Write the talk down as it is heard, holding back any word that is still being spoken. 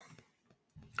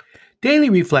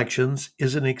Daily Reflections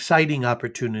is an exciting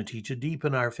opportunity to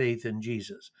deepen our faith in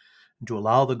Jesus and to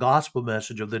allow the gospel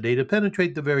message of the day to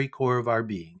penetrate the very core of our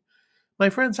being. My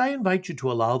friends, I invite you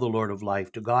to allow the Lord of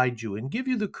life to guide you and give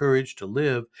you the courage to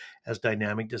live as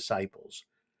dynamic disciples.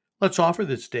 Let's offer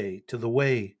this day to the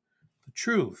way, the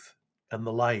truth, and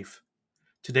the life.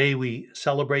 Today we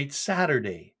celebrate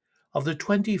Saturday of the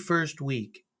 21st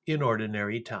week in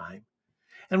Ordinary Time,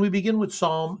 and we begin with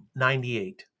Psalm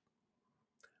 98.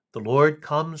 The Lord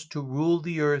comes to rule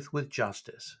the earth with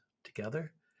justice.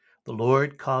 Together, the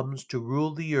Lord comes to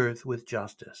rule the earth with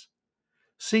justice.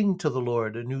 Sing to the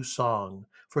Lord a new song,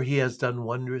 for he has done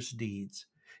wondrous deeds.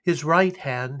 His right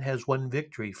hand has won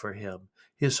victory for him,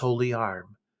 his holy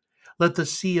arm. Let the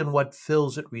sea and what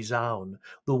fills it resound,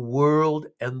 the world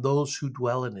and those who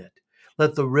dwell in it.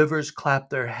 Let the rivers clap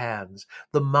their hands,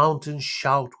 the mountains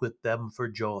shout with them for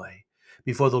joy.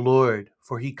 Before the Lord,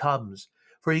 for he comes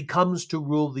to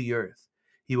rule the earth.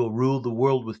 He will rule the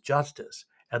world with justice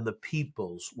and the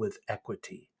peoples with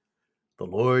equity. The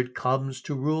Lord comes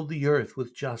to rule the earth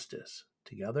with justice.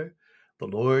 Together, the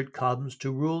Lord comes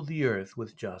to rule the earth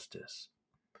with justice.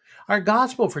 Our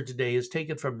gospel for today is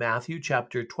taken from Matthew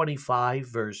chapter 25,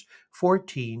 verse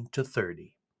 14 to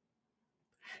 30.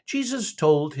 Jesus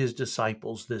told his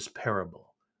disciples this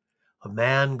parable. A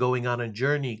man going on a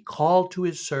journey called to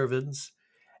his servants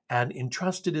and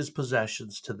entrusted his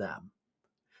possessions to them.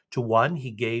 To one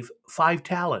he gave 5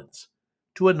 talents,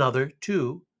 to another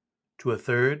 2, to a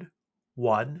third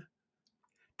 1,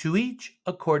 to each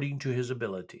according to his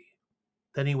ability.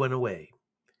 Then he went away.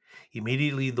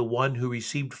 Immediately the one who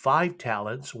received 5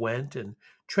 talents went and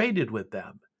traded with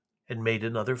them and made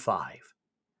another 5.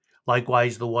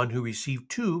 Likewise, the one who received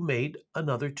 2 made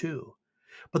another 2.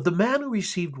 But the man who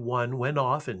received 1 went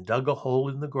off and dug a hole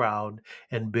in the ground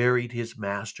and buried his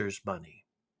master's money.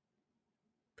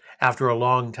 After a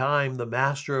long time, the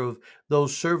master of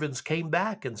those servants came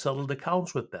back and settled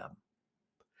accounts with them.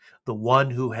 The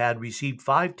one who had received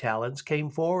 5 talents came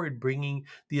forward, bringing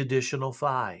the additional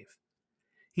 5.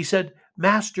 He said,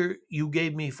 "Master, you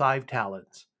gave me 5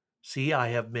 talents. See, I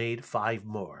have made 5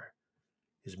 more."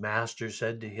 His master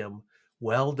said to him,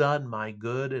 "Well done, my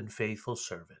good and faithful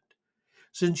servant.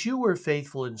 Since you were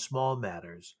faithful in small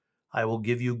matters, I will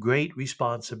give you great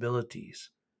responsibilities.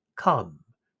 Come,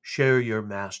 share your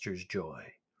master's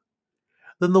joy."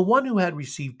 Then the one who had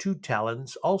received 2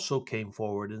 talents also came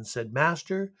forward and said,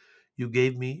 "Master, you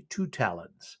gave me 2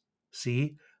 talents.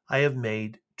 See, I have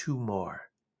made 2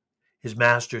 more." His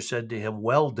master said to him,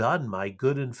 "Well done, my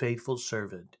good and faithful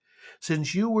servant.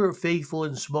 Since you were faithful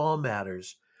in small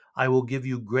matters, I will give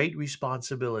you great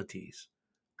responsibilities.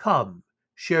 Come,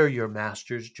 share your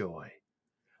master's joy."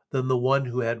 Then the one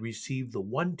who had received the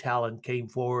 1 talent came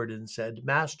forward and said,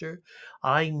 "Master,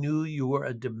 I knew you were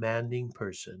a demanding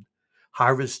person,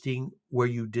 harvesting where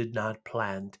you did not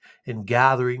plant and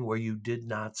gathering where you did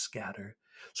not scatter.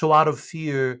 So out of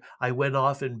fear, I went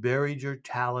off and buried your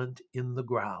talent in the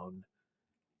ground.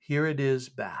 Here it is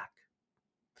back."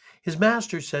 His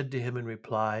master said to him in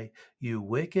reply, "You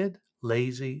wicked,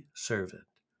 lazy servant.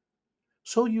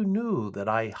 So you knew that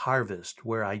I harvest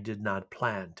where I did not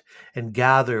plant and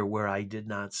gather where I did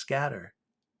not scatter.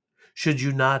 Should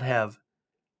you not have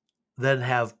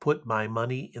put my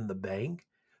money in the bank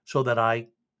so that I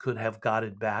could have got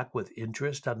it back with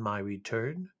interest on my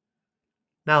return?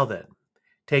 Now then,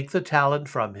 take the talent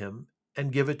from him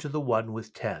and give it to the one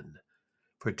with 10.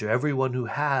 For to everyone who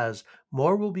has,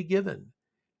 more will be given,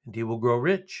 and he will grow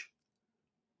rich.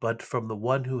 But from the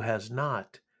one who has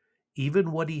not,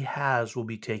 even what he has will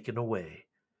be taken away.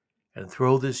 And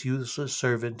throw this useless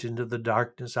servant into the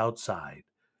darkness outside,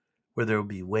 where there will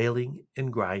be wailing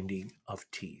and grinding of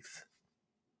teeth."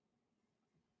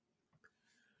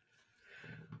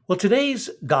 Well, today's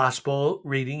gospel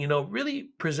reading, really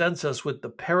presents us with the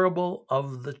parable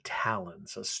of the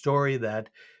talents, a story that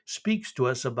speaks to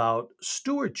us about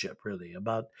stewardship, really,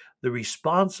 about the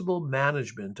responsible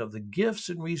management of the gifts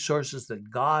and resources that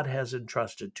God has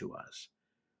entrusted to us.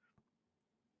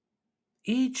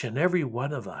 Each and every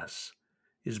one of us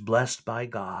is blessed by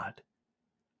God.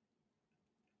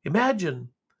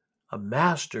 Imagine a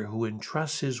master who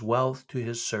entrusts his wealth to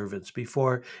his servants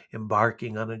before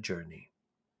embarking on a journey.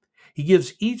 He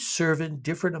gives each servant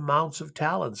different amounts of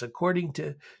talents according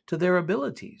to their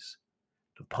abilities.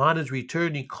 Upon his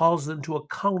return, he calls them to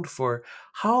account for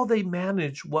how they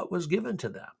managed what was given to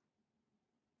them.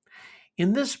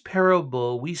 In this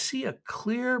parable, we see a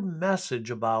clear message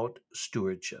about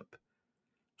stewardship.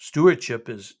 Stewardship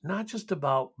is not just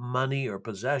about money or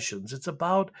possessions. It's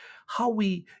about how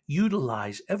we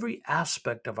utilize every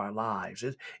aspect of our lives.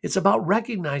 It's about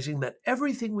recognizing that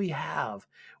everything we have,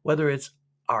 whether it's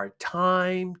our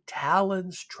time,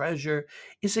 talents, treasure,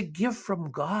 is a gift from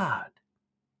God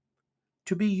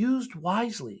to be used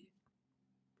wisely,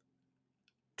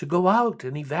 to go out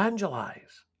and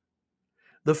evangelize.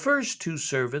 The first two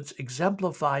servants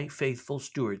exemplify faithful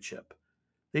stewardship.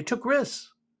 They took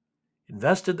risks,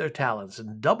 invested their talents,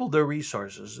 and doubled their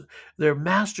resources. Their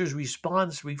master's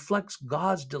response reflects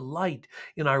God's delight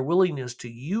in our willingness to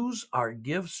use our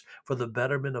gifts for the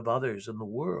betterment of others in the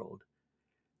world.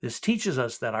 This teaches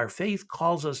us that our faith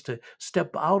calls us to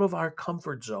step out of our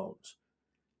comfort zones,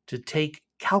 to take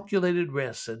calculated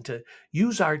risks, and to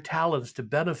use our talents to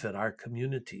benefit our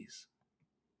communities.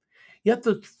 Yet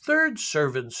the third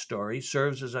servant's story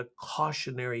serves as a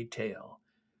cautionary tale.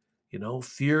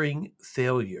 Fearing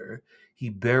failure, he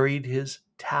buried his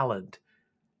talent,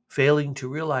 failing to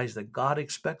realize that God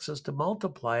expects us to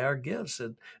multiply our gifts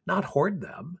and not hoard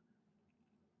them.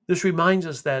 This reminds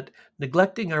us that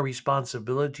neglecting our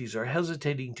responsibilities or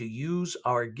hesitating to use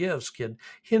our gifts can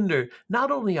hinder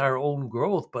not only our own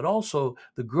growth, but also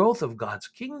the growth of God's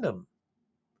kingdom.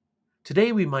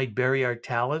 Today, we might bury our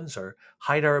talents or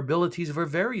hide our abilities for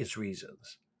various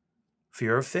reasons: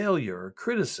 fear of failure or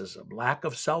criticism, lack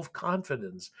of self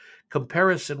confidence,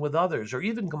 comparison with others, or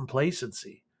even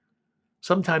complacency.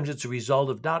 Sometimes it's a result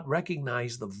of not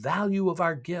recognizing the value of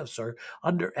our gifts or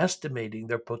underestimating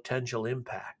their potential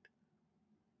impact.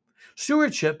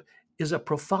 Stewardship is a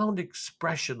profound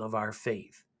expression of our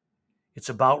faith. It's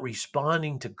about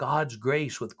responding to God's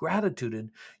grace with gratitude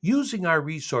and using our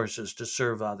resources to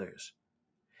serve others.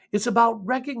 It's about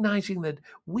recognizing that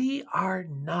we are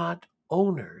not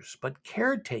owners, but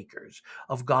caretakers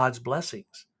of God's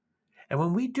blessings. And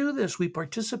when we do this, we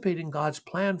participate in God's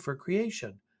plan for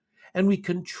creation, and we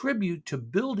contribute to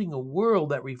building a world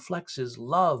that reflects His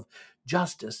love,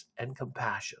 justice, and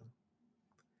compassion.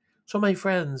 So, my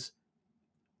friends,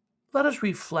 let us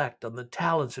reflect on the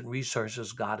talents and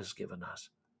resources God has given us.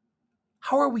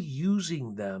 How are we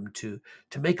using them to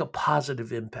make a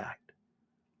positive impact?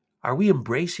 Are we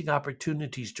embracing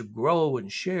opportunities to grow and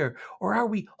share, or are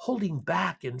we holding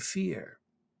back in fear?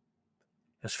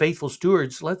 As faithful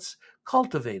stewards, let's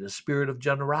cultivate a spirit of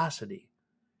generosity,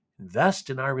 invest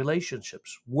in our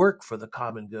relationships, work for the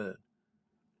common good.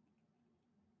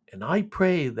 And I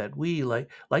pray that we,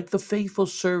 like the faithful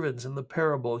servants in the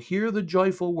parable, hear the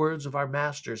joyful words of our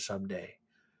Master someday.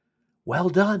 Well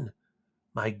done,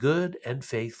 my good and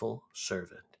faithful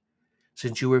servant.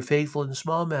 Since you were faithful in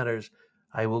small matters,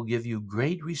 I will give you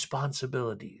great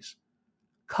responsibilities.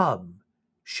 Come,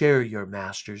 share your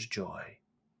Master's joy.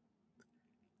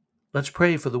 Let's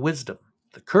pray for the wisdom,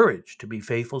 the courage to be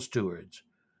faithful stewards,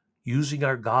 using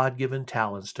our God-given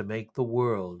talents to make the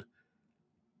world,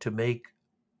 to make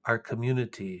our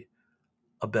community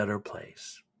a better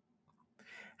place.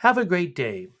 Have a great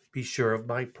day. Be sure of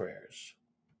my prayers.